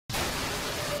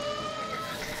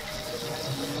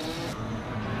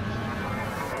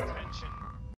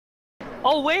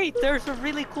Oh wait, there's a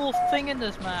really cool thing in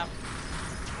this map.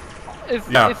 If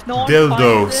no one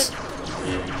dildos.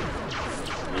 Finds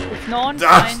it, if no one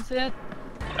finds it,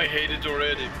 I hate it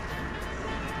already.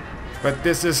 But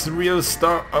this is real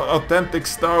authentic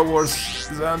Star Wars,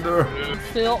 Xander.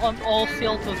 I'm all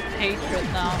filled with hatred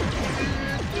now.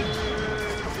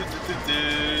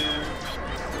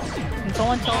 Can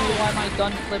someone tell me why my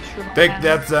gun flips through my Take hand?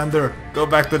 that, Xander. Go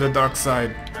back to the dark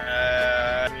side.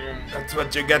 That's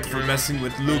what you get for messing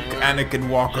with Luke Anakin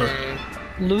Walker.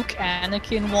 Luke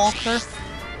Anakin Walker?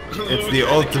 It's the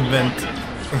ultimate...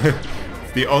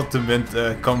 it's the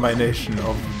ultimate combination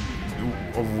of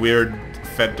weird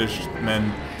fetish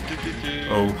men.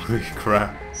 Oh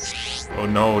crap. Oh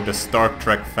no, the Star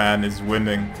Trek fan is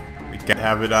winning. We can't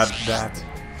have it at that.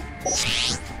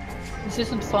 This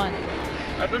isn't fun.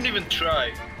 I don't even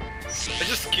try. I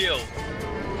just kill.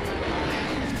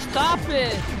 Stop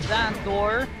it,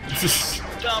 Xandor!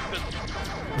 Stop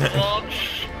it. Ron,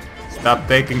 Stop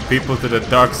taking people to the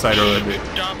dark side already.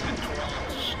 stop it,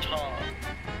 Ron.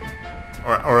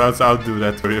 Stop. Or else I'll do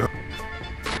that for you.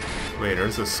 Wait,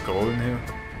 there's a skull in here?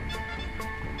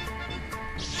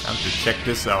 Time to check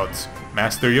this out.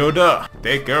 Master Yoda,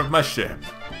 take care of my ship.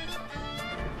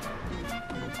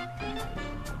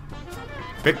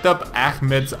 Picked up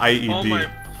Ahmed's IED. Oh my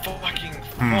fucking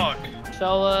fuck.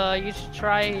 So, you should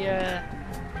try,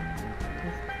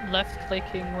 left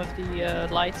clicking with the,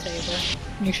 lightsaber.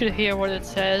 You should hear what it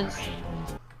says.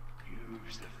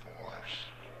 Use the Force.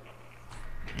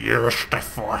 Use the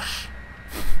Force.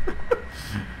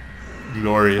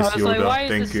 Glorious Yoda, like,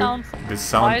 thank you. The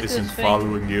sound isn't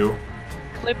following you.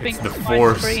 Clipping It's the my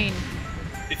Force. screen.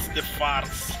 It's the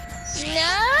farce.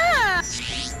 No!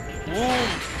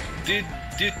 Ooh, did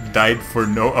Died for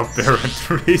no apparent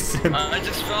reason. I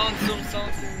just found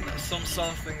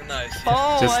something nice.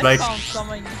 Oh, Just I like- found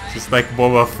something nice. Just like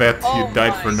Boba Fett, Oh you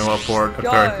died my for no apparent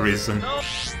God. reason. No.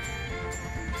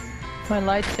 My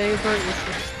lightsaber is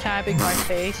just stabbing my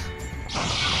face.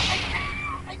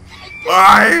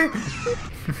 Why?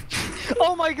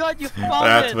 Oh my god, you found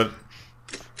That's it! what.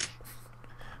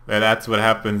 Well, that's what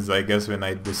happens, I guess, when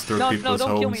I disturb No, people's don't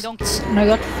homes. kill me, don't kill me. I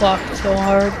got fucked so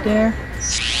hard there.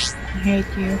 I hate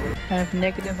you. I have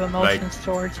negative emotions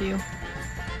towards you.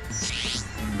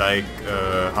 Like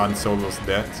Han Solo's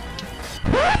death.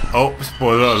 Oh,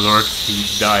 spoiler alert,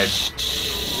 he died.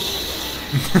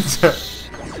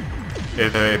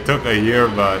 It took a year,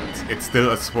 but it's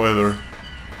still a spoiler.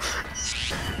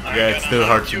 Yeah, it's still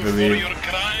hard to believe.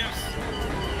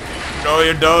 No,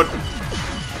 you don't.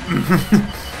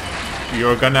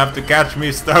 You're gonna have to catch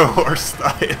me Star Wars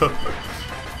style.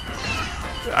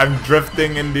 I'm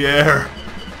drifting in the air.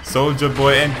 Soldier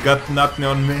boy ain't got nothing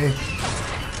on me.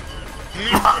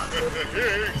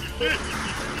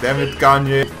 Damn it,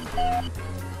 Kanye.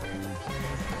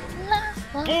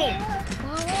 Boom!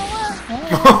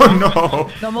 Oh no!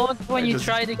 The moment when you just-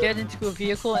 try to get into a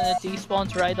vehicle and it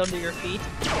despawns right under your feet.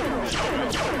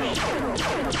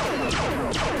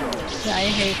 Yeah, I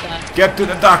hate that. Get to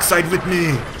the dark side with me!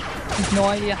 You have no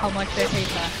idea how much I hate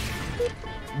that.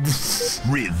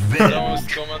 Those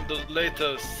commandos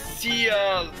later. See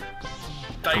ya!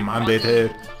 Commanded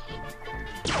it.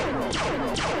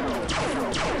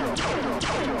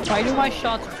 Why do my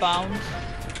shots bounce?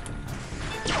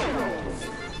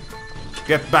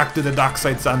 Get back to the dark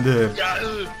side, Sander.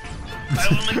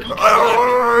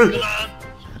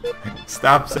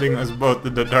 Stop sending us both to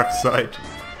the dark side.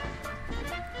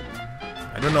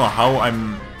 I don't know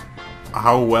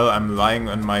how well I'm lying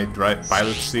on my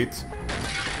pilot seat,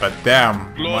 but damn,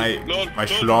 my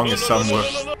schlong is somewhere.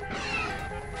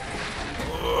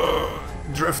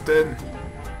 Drifted.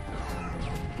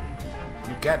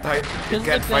 You can't hide. You This is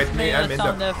can't the fight best me. made I'm in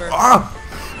sound the. ever. Oh!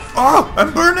 Oh!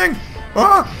 I'm burning!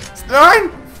 Oh!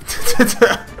 Stein!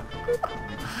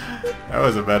 That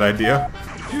was a bad idea.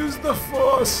 Use the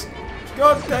Force!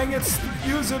 God dang it!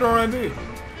 Use it already!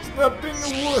 Stop being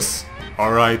a wuss!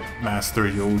 Alright, Master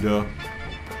Yoda.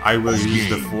 I will use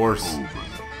the Force.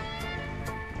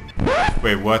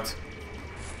 Wait, what?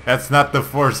 That's not the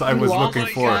Force I was lost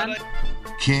looking for. again?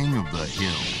 King of the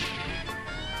Hill.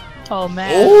 Oh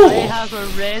man, Oh! I have a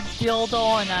red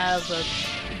dildo and I have a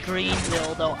green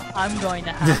dildo. I'm going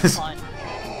to have fun.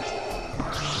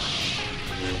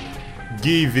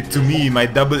 Give it to me, my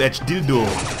double-edged dildo.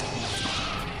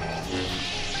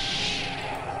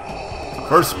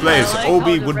 First place, I like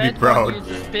Obi how the would be red proud. one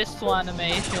uses pistol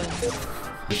animation.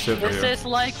 Shit, This yeah. is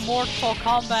like Mortal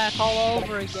Kombat all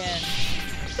over again.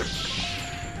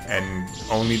 And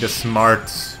only the smart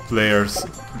players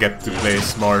get to play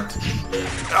smart.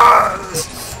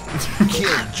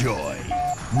 Killjoy.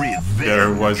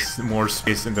 there was more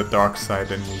space in the dark side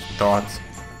than we thought.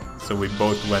 So we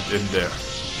both went in there.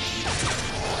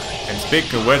 And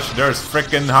speaking of which, there's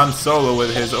frickin' Han Solo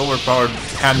with his overpowered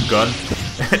handgun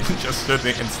just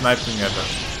sitting and sniping at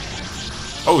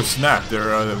us. Oh snap,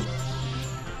 there are...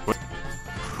 Is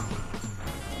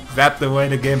that the way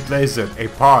the game plays it? A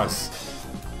pause.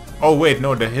 Oh wait,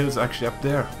 no, the hill's actually up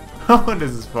there. Oh,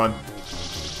 this is fun.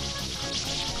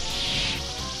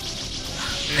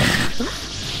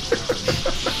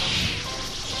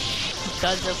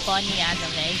 Because of funny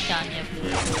animation if you do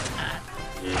that.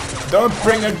 Don't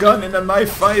bring a gun in a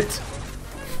knife fight! I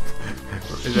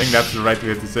think that's the right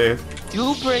way to say it.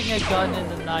 Do bring a gun in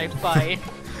the knife fight.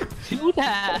 Do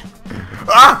that.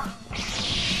 Ah!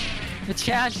 The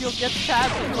chance you'll get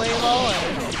stabbed is way lower.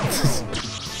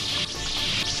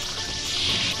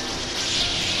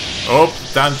 Oh,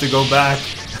 time to go back.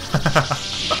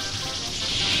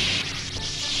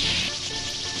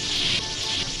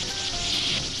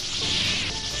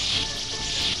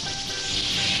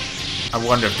 I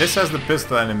wonder if this has the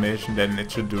pistol animation, then it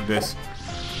should do this.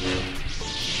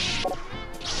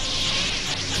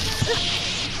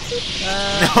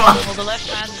 Well, the left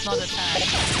hand is not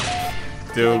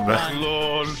attached. Too bad.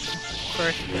 Lol.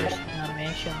 First person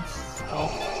animations. So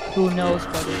who knows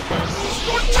what it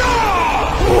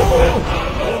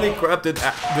Holy crap, did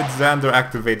Xander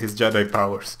activate his Jedi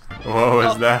powers? What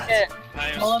was that? Yeah.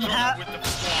 I am Well, strong with the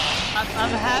force.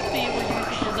 I'm happy when you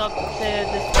see this update.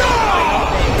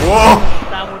 Whoa!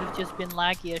 That would have just been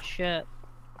laggy as shit.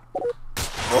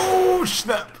 Oh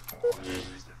snap!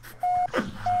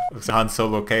 So Han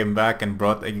Solo came back and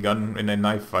brought a gun in a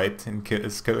knife fight and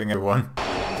is killing everyone.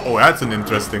 Oh, that's an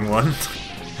interesting one.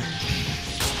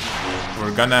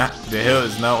 The hill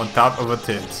is now on top of a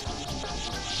tit.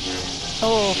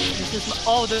 Oh,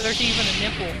 there's even a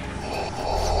nipple.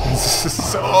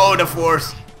 Oh, the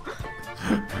Force!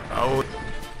 Oh,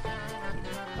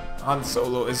 Han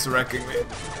Solo is wrecking me.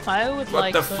 I would What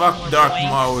like the some fuck, more Darth points.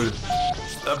 Maul?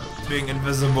 Stop being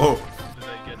invisible. Did I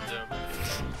get them?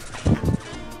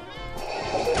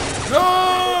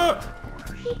 No!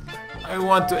 I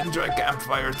want to enjoy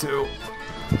campfire too.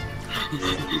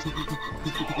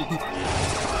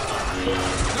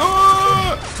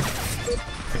 No!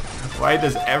 Why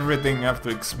does everything have to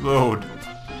explode?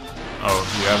 Oh,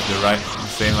 you have the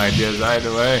same ideas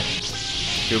either way.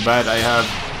 Too bad I have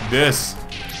this.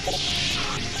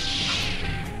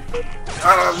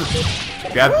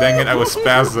 God dang it, I was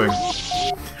spazzing.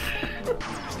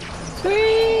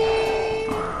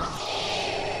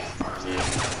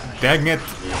 Dang it!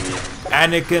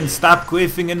 Anakin, stop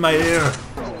queefing in my ear!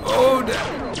 Oh,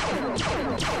 damn!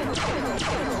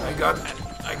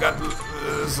 I got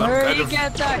some Where kind do you of...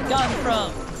 get that gun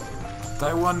from?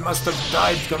 Taiwan must have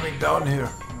died coming down here.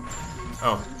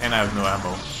 Oh, and I have no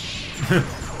ammo.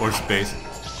 Or space.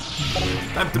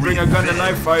 Time to bring a gun and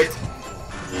knife fight.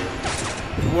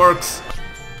 It works.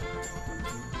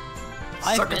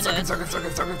 Suck it, suck it, suck it, suck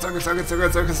it, suck it, suck it, suck it, suck it,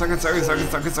 suck it, suck it, suck it, suck it,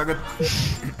 suck it, suck it.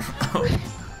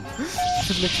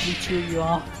 To literally chew you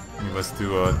off. It was too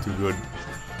good.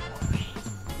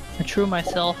 I threw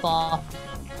myself off.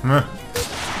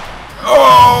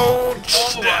 Oh, Oh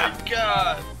snap! my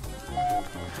god!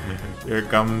 Here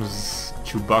comes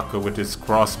Chewbacca with his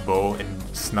crossbow and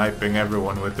sniping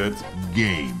everyone with it.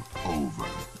 Game over.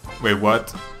 Wait,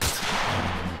 what?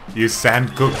 You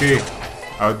sand cookie?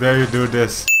 How dare you do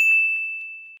this?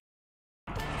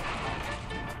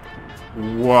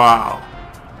 Wow.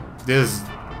 This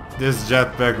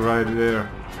jetpack right there.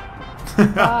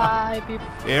 Bye, people.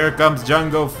 Here comes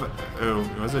Django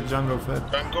oh, was it Django Fett?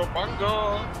 Bungo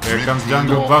bungo! Here comes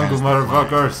Django Bungo,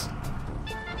 motherfuckers.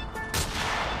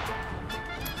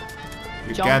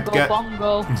 You can't Jungle get...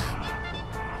 Bongo.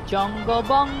 Jungle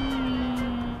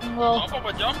Bongo.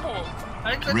 Mama Jumbo!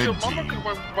 I got Red your team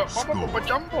Mama score.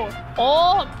 Jumbo!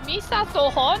 Oh, Misa so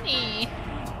horny.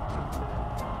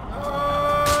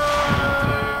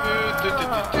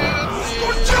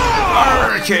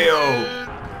 RKO!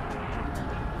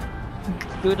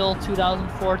 Good old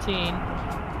 2014.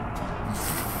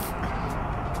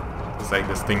 It's like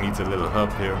this thing needs a little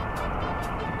hub here.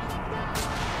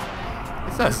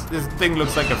 This thing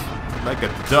looks like a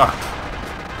duck.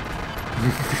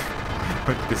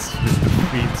 With this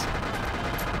feet.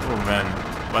 Oh man,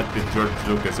 what did George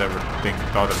Lucas ever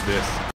thought of this?